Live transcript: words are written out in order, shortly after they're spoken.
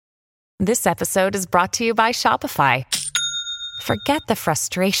This episode is brought to you by Shopify. Forget the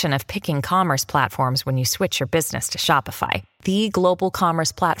frustration of picking commerce platforms when you switch your business to Shopify, the global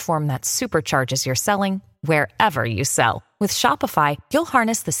commerce platform that supercharges your selling wherever you sell. With Shopify, you'll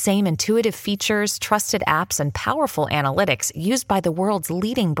harness the same intuitive features, trusted apps, and powerful analytics used by the world's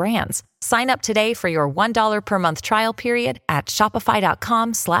leading brands. Sign up today for your $1 per month trial period at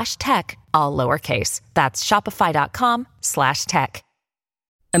shopify.com/tech, all lowercase. That's shopify.com/tech.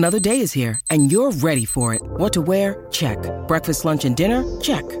 Another day is here, and you're ready for it. What to wear? Check. Breakfast, lunch, and dinner?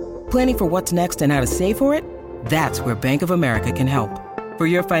 Check. Planning for what's next and how to save for it? That's where Bank of America can help. For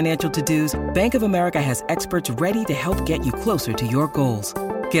your financial to-dos, Bank of America has experts ready to help get you closer to your goals.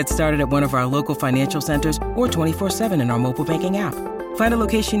 Get started at one of our local financial centers or 24/7 in our mobile banking app. Find a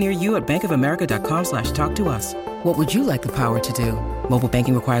location near you at bankofamerica.com/talktous. What would you like the power to do? Mobile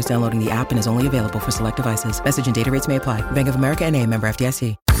banking requires downloading the app and is only available for select devices. Message and data rates may apply. Bank of America N.A., member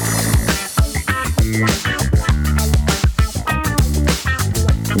FDIC.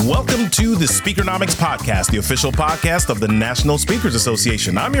 Welcome to the Speakernomics Podcast, the official podcast of the National Speakers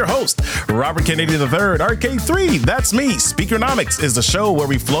Association. I'm your host, Robert Kennedy III, RK3. That's me. Speakernomics is the show where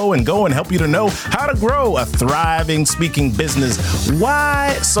we flow and go and help you to know how to grow a thriving speaking business.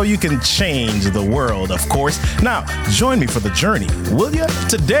 Why? So you can change the world, of course. Now, join me for the journey, will you?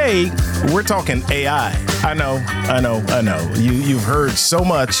 Today, we're talking AI. I know. You've heard so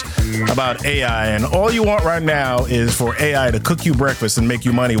much about AI, and all you want right now is for AI to cook you breakfast and make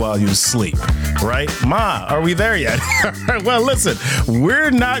you money while you sleep, right? Ma, are we there yet? Well, listen,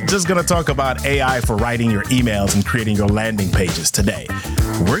 we're not just going to talk about AI for writing your emails and creating your landing pages today.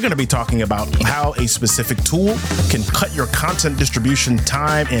 We're going to be talking about how a specific tool can cut your content distribution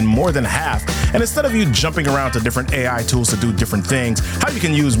time in more than half. And instead of you jumping around to different AI tools to do different things, how you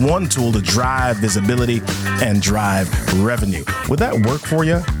can use one tool to drive visibility and drive revenue. Would that work for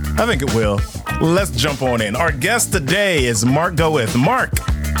you? I think it will. Let's jump on in. Our guest today is Mark Goeth. Mark,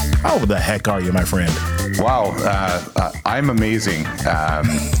 how the heck are you, my friend? Wow, I'm amazing,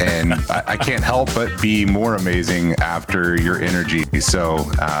 and I can't help but be more amazing after your energy. So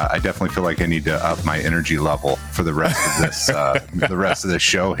I definitely feel like I need to up my energy level for the rest of this, the rest of this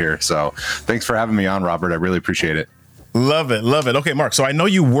show here. So thanks for having me on, Robert. I really appreciate it. Love it. Love it. Okay, Mark, so I know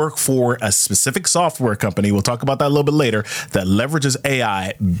you work for a specific software company. We'll talk about that a little bit later that leverages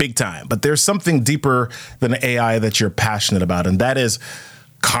AI big time. But there's something deeper than AI that you're passionate about, and that is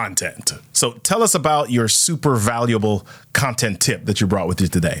content. So tell us about your super valuable content tip that you brought with you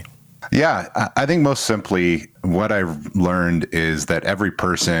today. Yeah, I think most simply what I've learned is that every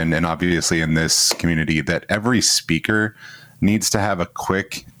person, and obviously in this community, that every speaker needs to have a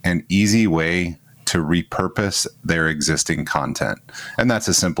quick and easy way to repurpose their existing content. And that's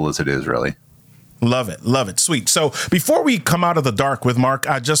as simple as it is, really. Love it. Love it. Sweet. So before we come out of the dark with Mark,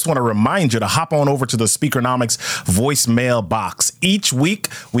 I just want to remind you to hop on over to the Speakernomics voicemail box. Each week,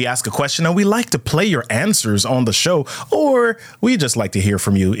 we ask a question and we like to play your answers on the show, or we just like to hear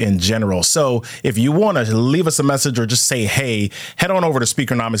from you in general. So if you want to leave us a message or just say, hey, head on over to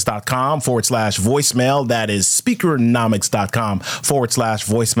speakernomics.com/voicemail. That is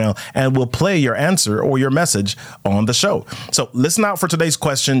speakernomics.com/voicemail, and we'll play your answer or your message on the show. So listen out for today's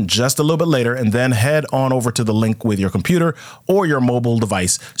question just a little bit later, and then head on over to the link with your computer or your mobile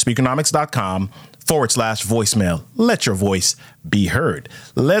device, speakernomics.com/voicemail. Let your voice be heard.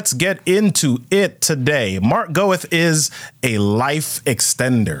 Let's get into it today. Mark Goeth is a life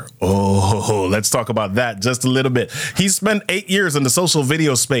extender. Oh, let's talk about that just a little bit. He spent 8 years in the social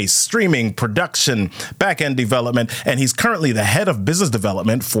video space, streaming, production, back-end development, and he's currently the head of business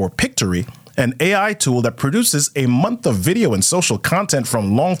development for Pictory, an AI tool that produces a month of video and social content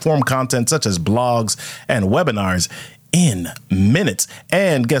from long-form content such as blogs and webinars in minutes.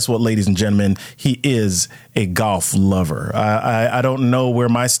 And guess what, ladies and gentlemen? He is a golf lover. I don't know where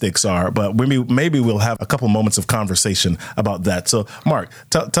my sticks are, but maybe we'll have a couple moments of conversation about that. So, Mark,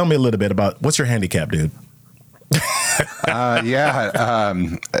 tell me a little bit about what's your handicap, dude?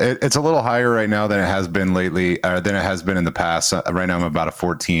 It's a little higher right now than it has been lately, than it has been in the past. Right now I'm about a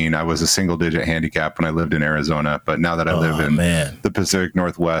 14. I was a single digit handicap when I lived in Arizona, but now that I live in the Pacific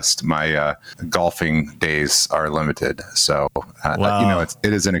Northwest, my golfing days are limited. So,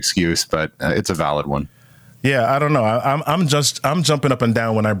 it is an excuse, but it's a valid one. Yeah, I don't know. I'm jumping up and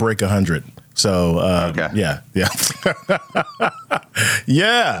down when I break 100. So, yeah.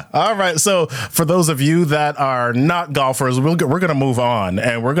 Yeah. All right. So for those of you that are not golfers, we're going to move on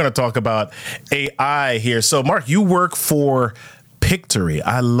and we're going to talk about AI here. So, Mark, you work for Pictory.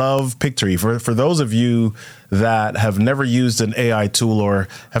 I love Pictory. For those of you that have never used an AI tool or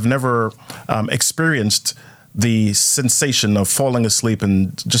have never experienced the sensation of falling asleep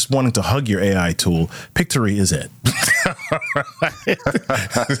and just wanting to hug your AI tool, Pictory is it.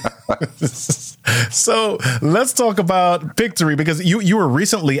 So let's talk about Pictory, because you were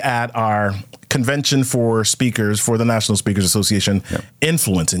recently at our convention for speakers for the National Speakers Association,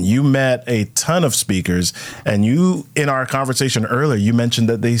 Influence, and you met a ton of speakers. And you, in our conversation earlier, you mentioned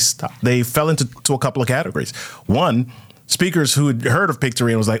that they fell into a couple of categories. One, speakers who had heard of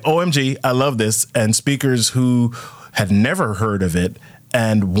Pictory and was like, OMG, I love this. And speakers who had never heard of it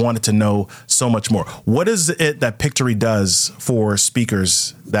and wanted to know so much more. What is it that Pictory does for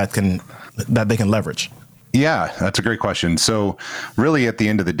speakers that they can leverage? Yeah, that's a great question. So really, at the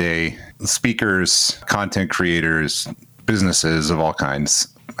end of the day, speakers, content creators, businesses of all kinds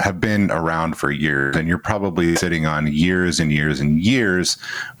have been around for years, and you're probably sitting on years and years and years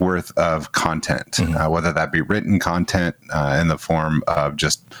worth of content, whether that be written content in the form of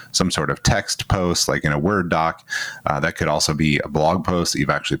just some sort of text post, like in a Word doc. That could also be a blog post that you've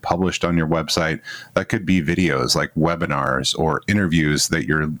actually published on your website. That could be videos like webinars or interviews that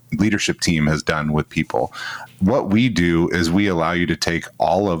your leadership team has done with people. What we do is we allow you to take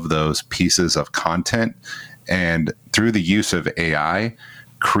all of those pieces of content and, through the use of AI,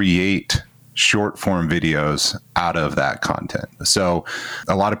 create short form videos out of that content. So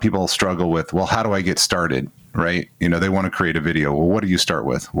a lot of people struggle with, well, how do I get started? Right? They want to create a video. Well, what do you start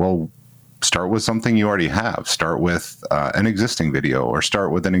with? Well, start with something you already have. Start with an existing video, or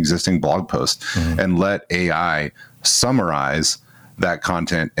start with an existing blog post, and let AI summarize that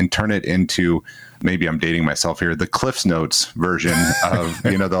content and turn it into, maybe I'm dating myself here, the Cliff's Notes version of,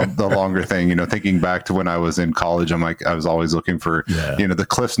 the longer thing. Thinking back to when I was in college, I was always looking for, the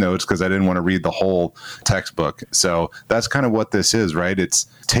Cliff's Notes, because I didn't want to read the whole textbook. So that's kind of what this is, right? It's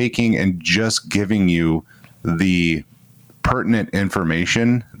taking and just giving you the pertinent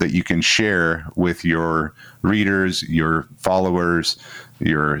information that you can share with your readers, your followers,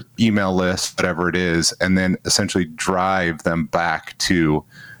 your email list, whatever it is, and then essentially drive them back to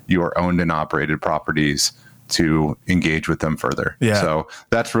your owned and operated properties to engage with them further. So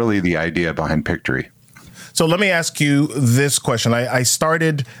that's really the idea behind Pictory. So let me ask you this question. I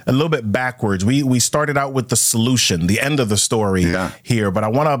started a little bit backwards. We started out with the solution, the end of the story here, but I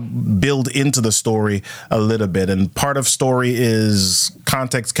want to build into the story a little bit. And part of story is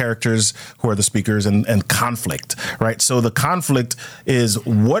context, characters who are the speakers, and conflict, right? So the conflict is,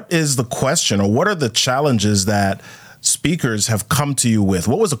 what is the question, or what are the challenges that speakers have come to you with?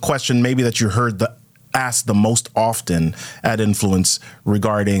 What was a question maybe that you heard asked the most often at Influence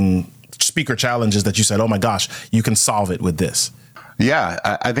regarding speaker challenges that you said, oh my gosh, you can solve it with this? Yeah,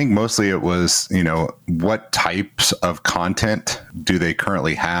 I think mostly it was, what types of content do they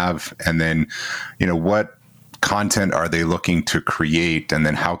currently have? And then, what content are they looking to create? And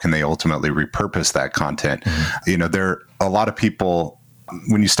then how can they ultimately repurpose that content? There are a lot of people,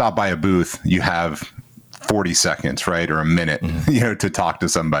 when you stop by a booth, you have 40 seconds, right? Or a minute, to talk to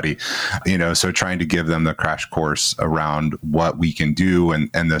somebody, so trying to give them the crash course around what we can do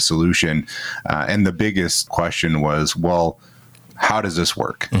and the solution. And the biggest question was, well, how does this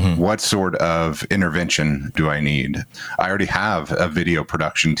work? What sort of intervention do I need? I already have a video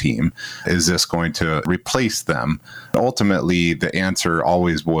production team. Is this going to replace them? Ultimately, the answer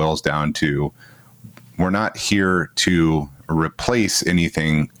always boils down to, we're not here to replace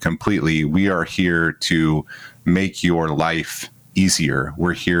anything completely. We are here to make your life easier.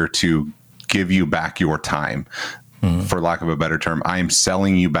 We're here to give you back your time. For lack of a better term, I am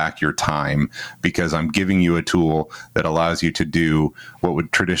selling you back your time, because I'm giving you a tool that allows you to do what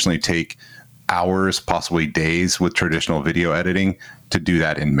would traditionally take hours, possibly days with traditional video editing, to do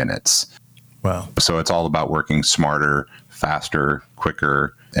that in minutes. Wow. So it's all about working smarter, faster,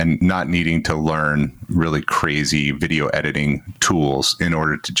 quicker, and not needing to learn really crazy video editing tools in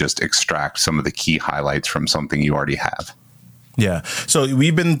order to just extract some of the key highlights from something you already have. Yeah. So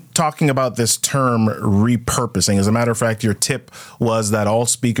we've been talking about this term repurposing. As a matter of fact, your tip was that all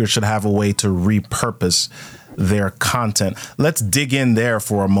speakers should have a way to repurpose their content. Let's dig in there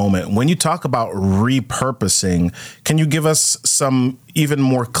for a moment. When you talk about repurposing, can you give us some even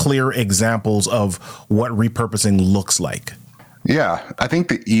more clear examples of what repurposing looks like? Yeah, I think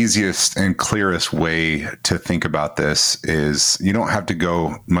the easiest and clearest way to think about this is, you don't have to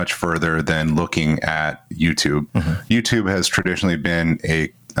go much further than looking at YouTube. YouTube has traditionally been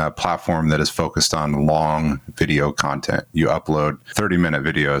a platform that is focused on long video content. You upload 30-minute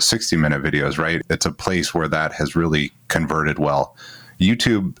videos, 60-minute videos, right? It's a place where that has really converted well.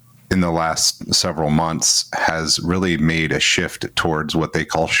 YouTube, in the last several months, has really made a shift towards what they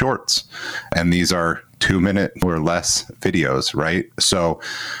call shorts. And these are 2-minute or less videos, right? So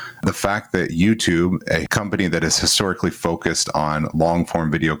the fact that YouTube, a company that is historically focused on long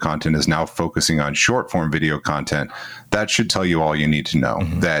form video content, is now focusing on short form video content, that should tell you all you need to know.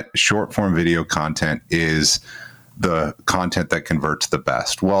 That short form video content is the content that converts the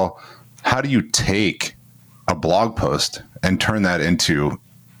best. Well, how do you take a blog post and turn that into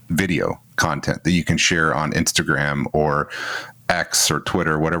video content that you can share on Instagram or X or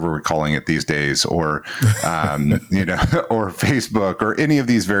Twitter, whatever we're calling it these days, or or Facebook, or any of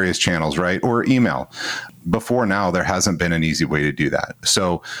these various channels, right? Or email. Before now, there hasn't been an easy way to do that.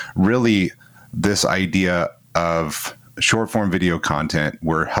 So really, this idea of short form video content,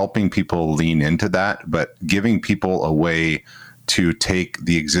 we're helping people lean into that, but giving people a way to take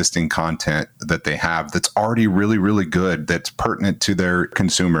the existing content that they have that's already really, really good, that's pertinent to their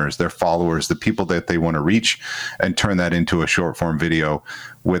consumers, their followers, the people that they want to reach, and turn that into a short form video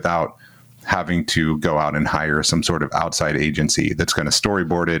without having to go out and hire some sort of outside agency that's going to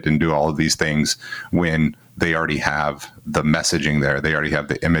storyboard it and do all of these things when they already have the messaging there. They already have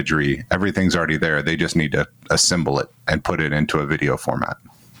the imagery. Everything's already there. They just need to assemble it and put it into a video format.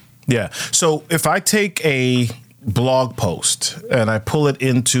 Yeah. So if I take a blog post and I pull it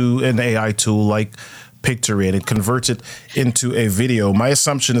into an AI tool like Pictory and it converts it into a video, my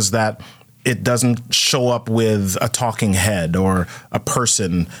assumption is that it doesn't show up with a talking head or a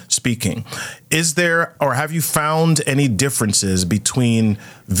person speaking. Is there, or have you found any differences between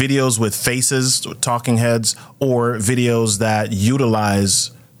videos with faces, talking heads, or videos that utilize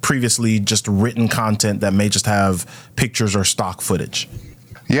previously just written content that may just have pictures or stock footage?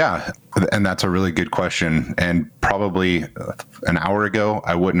 Yeah, and that's a really good question. And probably an hour ago,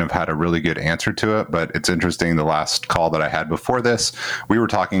 I wouldn't have had a really good answer to it. But it's interesting, the last call that I had before this, we were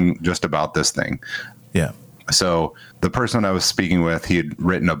talking just about this thing. Yeah. So the person I was speaking with, he had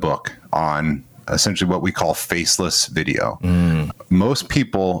written a book on essentially what we call faceless video. Most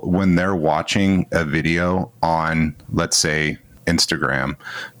people, when they're watching a video on, let's say, Instagram,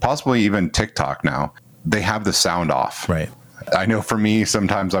 possibly even TikTok now, they have the sound off. Right. I know for me,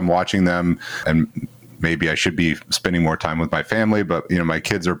 sometimes I'm watching them and maybe I should be spending more time with my family, but my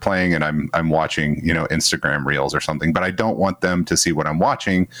kids are playing and I'm watching, Instagram reels or something, but I don't want them to see what I'm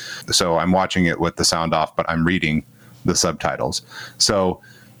watching. So I'm watching it with the sound off, but I'm reading the subtitles. So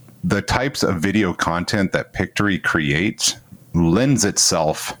the types of video content that Pictory creates lends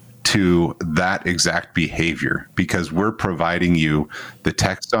itself to that exact behavior, because we're providing you the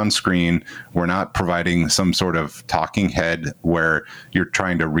text on screen. We're not providing some sort of talking head where you're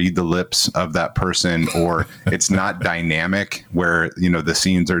trying to read the lips of that person, or it's not dynamic where, the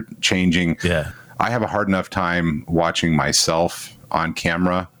scenes are changing. Yeah. I have a hard enough time watching myself on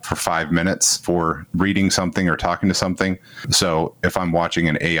camera for 5 minutes for reading something or talking to something. So if I'm watching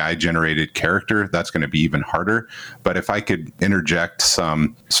an AI generated character, that's going to be even harder. But if I could interject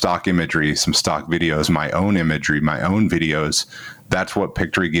some stock imagery, some stock videos, my own imagery, my own videos, that's what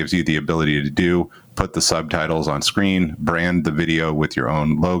Pictory gives you the ability to do. Put the subtitles on screen, brand the video with your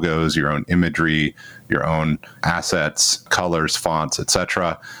own logos, your own imagery, your own assets, colors, fonts,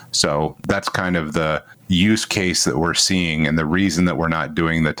 etc. So that's kind of the use case that we're seeing, and the reason that we're not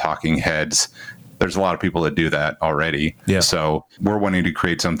doing the talking heads. There's a lot of people that do that already. Yeah. So we're wanting to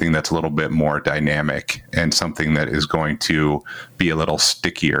create something that's a little bit more dynamic and something that is going to be a little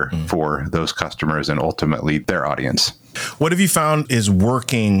stickier for those customers and ultimately their audience. What have you found is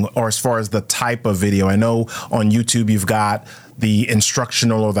working, or as far as the type of video? I know on YouTube you've got the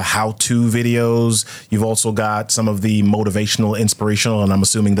instructional or the how-to videos. You've also got some of the motivational, inspirational, and I'm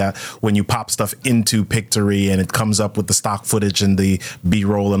assuming that when you pop stuff into Pictory and it comes up with the stock footage and the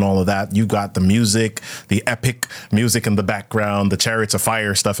B-roll and all of that, you've got the music, the epic music in the background, the Chariots of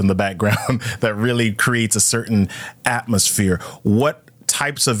Fire stuff in the background that really creates a certain atmosphere. What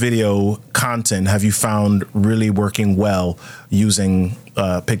types of video content have you found really working well using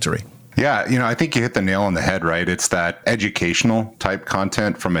Pictory? Yeah, I think you hit the nail on the head, right? It's that educational type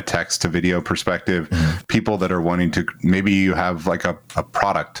content from a text to video perspective. People that are wanting to, maybe you have like a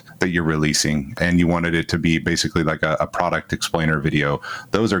product that you're releasing and you wanted it to be basically like a product explainer video.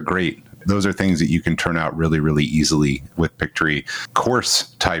 Those are great. Those are things that you can turn out really, really easily with Pictory.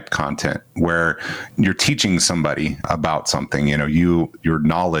 Course type content where you're teaching somebody about something, your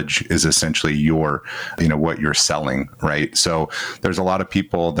knowledge is essentially your, what you're selling, right? So there's a lot of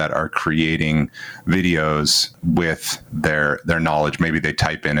people that are creating videos with their knowledge. Maybe they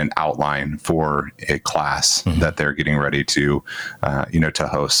type in an outline for a class that they're getting ready to, to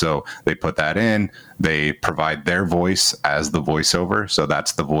host. So they put that in. They provide their voice as the voiceover. So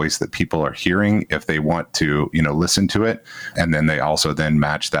that's the voice that people are hearing if they want to, listen to it. And then they also then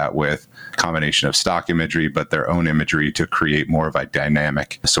match that with combination of stock imagery, but their own imagery to create more of a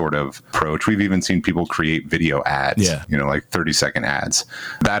dynamic sort of approach. We've even seen people create video ads, like 30-second ads.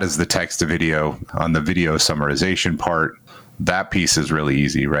 That is the text to video. On the video summarization part, that piece is really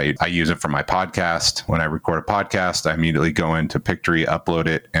easy, right? I use it for my podcast. When I record a podcast, I immediately go into Pictory, upload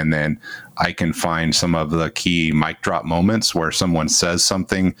it, and then I can find some of the key mic drop moments where someone says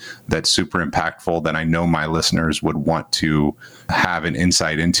something that's super impactful that I know my listeners would want to have an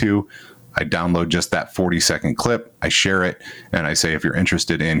insight into. I download just that 40-second clip, I share it, and I say, if you're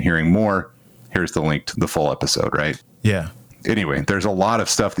interested in hearing more, here's the link to the full episode, right? Yeah. Anyway, there's a lot of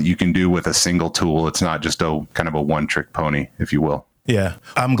stuff that you can do with a single tool. It's not just a kind of a one-trick pony, if you will. Yeah.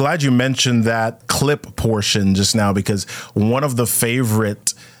 I'm glad you mentioned that clip portion just now, because one of the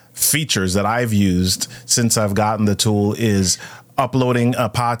favorite features that I've used since I've gotten the tool is uploading a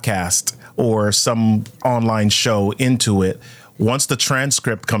podcast or some online show into it. Once the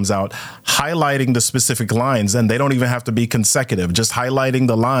transcript comes out, highlighting the specific lines, and they don't even have to be consecutive, just highlighting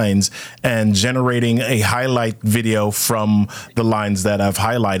the lines and generating a highlight video from the lines that I've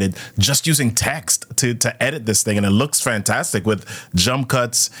highlighted, just using text to edit this thing. And it looks fantastic with jump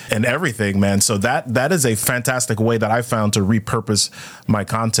cuts and everything, man. So that is a fantastic way that I found to repurpose my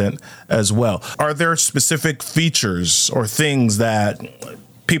content as well. Are there specific features or things that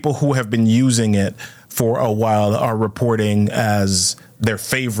people who have been using it for a while are reporting as their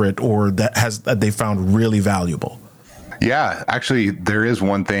favorite, or that they found really valuable? Yeah, actually, there is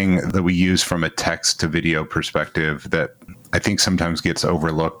one thing that we use from a text to video perspective that I think sometimes gets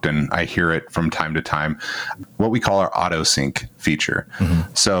overlooked, and I hear it from time to time, what we call our auto sync feature.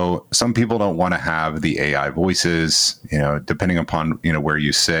 Mm-hmm. So some people don't want to have the AI voices, depending upon, where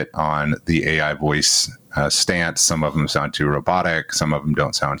you sit on the AI voice stance. Some of them sound too robotic. Some of them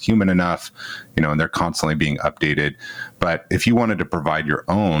don't sound human enough, and they're constantly being updated. But if you wanted to provide your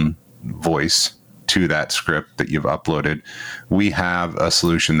own voice to that script that you've uploaded, we have a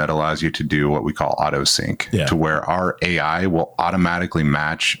solution that allows you to do what we call auto sync, to where our AI will automatically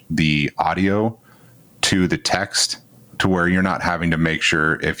match the audio to the text, to where you're not having to make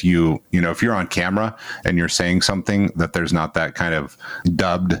sure if if you're on camera and you're saying something that there's not that kind of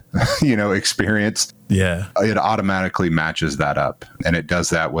dubbed, experience. Yeah. It automatically matches that up. And it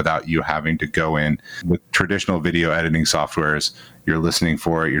does that without you having to go in. With traditional video editing softwares, you're listening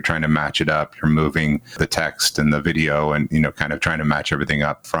for it, you're trying to match it up, you're moving the text and the video and, kind of trying to match everything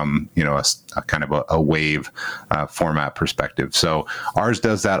up from, a kind of a wave format perspective. So ours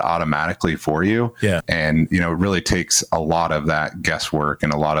does that automatically for you. Yeah. And, it really takes a lot of that guesswork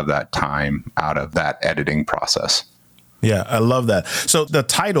and a lot of that time out of that editing process. Yeah, I love that. So the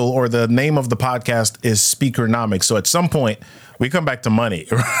title or the name of the podcast is Speakernomics. So at some point, we come back to money,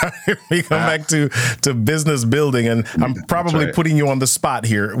 right? We come back to business building. And I'm probably putting you on the spot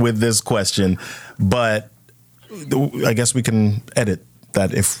here with this question, but I guess we can edit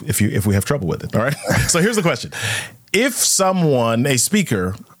that if we have trouble with it. All right. So here's the question. If someone, a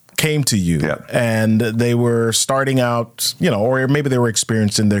speaker, came to you and they were starting out, or maybe they were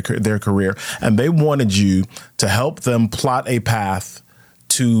experienced in their career, and they wanted you to help them plot a path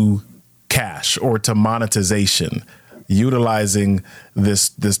to cash or to monetization utilizing this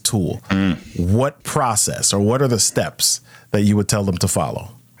tool, what process or what are the steps that you would tell them to follow?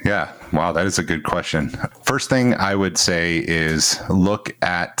 Yeah. Wow. That is a good question. First thing I would say is look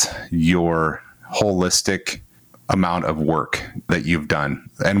at your holistic amount of work that you've done.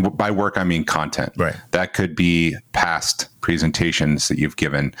 And by work, I mean content. Right. That could be past presentations that you've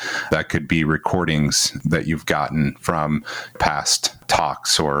given. That could be recordings that you've gotten from past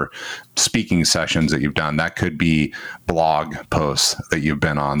talks or speaking sessions that you've done. That could be blog posts that you've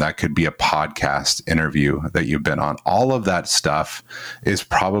been on. That could be a podcast interview that you've been on. All of that stuff is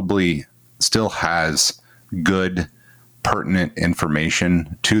probably still has good, pertinent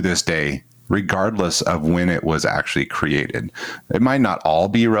information to this day, regardless of when it was actually created. It might not all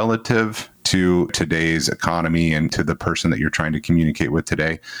be relative to today's economy and to the person that you're trying to communicate with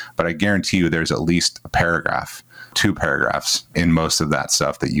today, but I guarantee you there's at least a paragraph, 2 paragraphs in most of that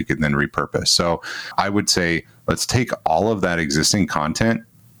stuff that you can then repurpose. So I would say, let's take all of that existing content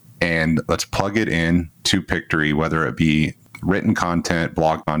and let's plug it in to Pictory, whether it be written content,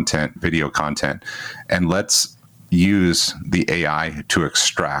 blog content, video content, and let's use the AI to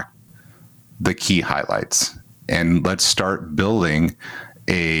extract the key highlights. And let's start building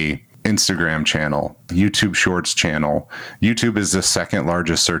a Instagram channel, YouTube Shorts channel. YouTube is the second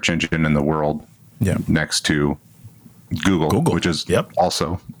largest search engine in the world, next to Google, which is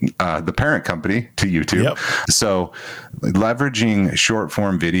also the parent company to YouTube. Yep. So leveraging short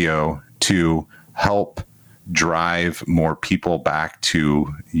form video to help drive more people back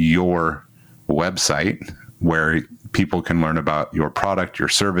to your website where people can learn about your product, your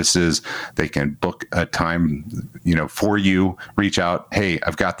services. They can book a time, for you, reach out. Hey,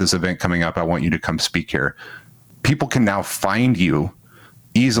 I've got this event coming up. I want you to come speak here. People can now find you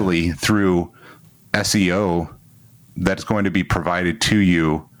easily through SEO that's going to be provided to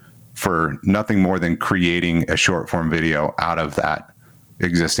you for nothing more than creating a short form video out of that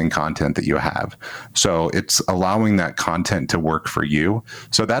existing content that you have. So it's allowing that content to work for you.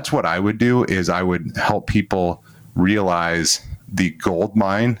 So that's what I would do, is I would help people realize the gold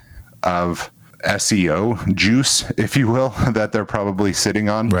mine of SEO juice, if you will, that they're probably sitting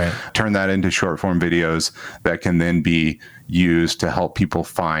on. Right. Turn that into short form videos that can then be used to help people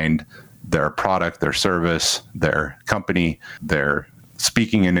find their product, their service, their company, their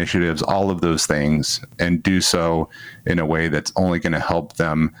speaking initiatives, all of those things, and do so in a way that's only going to help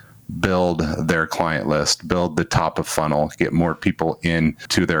them build their client list, build the top of funnel, get more people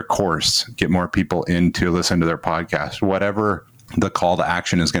into their course, get more people in to listen to their podcast. Whatever the call to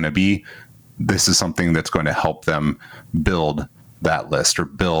action is going to be, this is something that's going to help them build that list or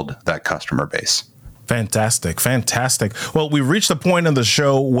build that customer base. Fantastic. Well, we've reached the point in the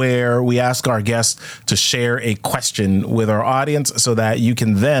show where we ask our guests to share a question with our audience so that you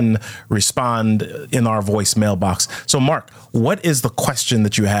can then respond in our voicemail box. So, Mark, what is the question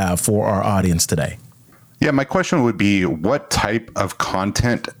that you have for our audience today? Yeah, my question would be, what type of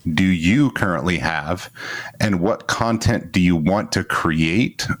content do you currently have, and what content do you want to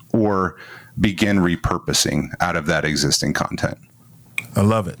create or begin repurposing out of that existing content? I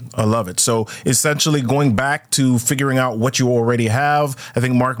love it. So essentially going back to figuring out what you already have. I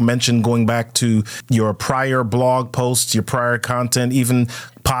think Mark mentioned going back to your prior blog posts, your prior content, even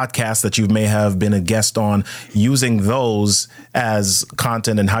podcasts that you may have been a guest on, using those as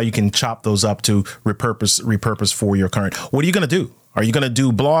content and how you can chop those up to repurpose for your current. What are you going to do? Are you going to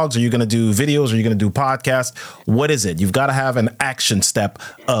do blogs? Are you going to do videos? Are you going to do podcasts? What is it? You've got to have an action step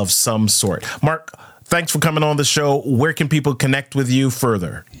of some sort. Mark, thanks for coming on the show. Where can people connect with you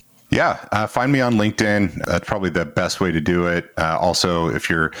further? Yeah, find me on LinkedIn. That's probably the best way to do it. Also, if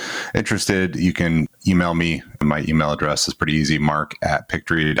you're interested, you can email me. My email address is pretty easy,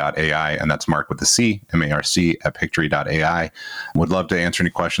 mark@pictory.ai, and that's Mark with a C, M-A-R-C @pictory.ai. Would love to answer any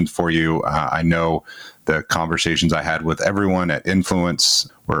questions for you. I know the conversations I had with everyone at Influence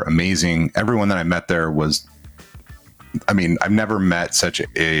were amazing. Everyone that I met there was, I've never met such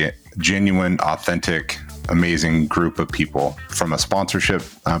a genuine, authentic, amazing group of people, from a sponsorship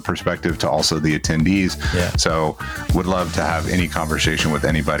perspective to also the attendees. Yeah. So would love to have any conversation with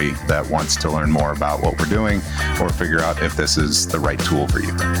anybody that wants to learn more about what we're doing or figure out if this is the right tool for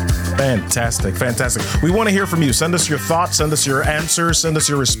you. Fantastic. We want to hear from you. Send us your thoughts, send us your answers, send us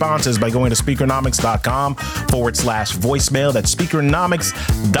your responses by going to speakernomics.com/voicemail. That's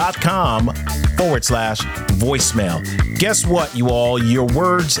speakernomics.com/voicemail. Guess what, you all? Your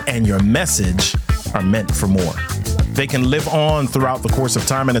words and your message are meant for more. They can live on throughout the course of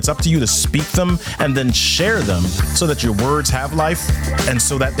time, and it's up to you to speak them and then share them so that your words have life and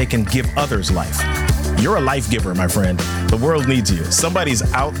so that they can give others life. You're a life giver, my friend. The world needs you. Somebody's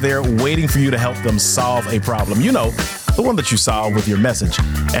out there waiting for you to help them solve a problem. You know, the one that you solve with your message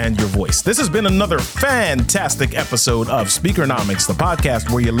and your voice. This has been another fantastic episode of Speakernomics, the podcast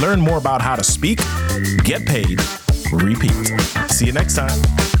where you learn more about how to speak, get paid, repeat. See you next time.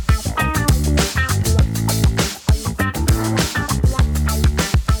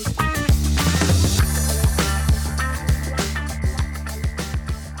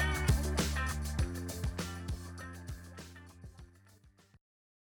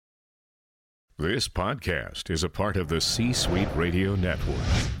 This podcast is a part of the C-Suite Radio Network.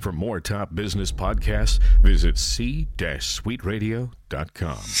 For more top business podcasts, visit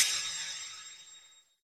c-suiteradio.com.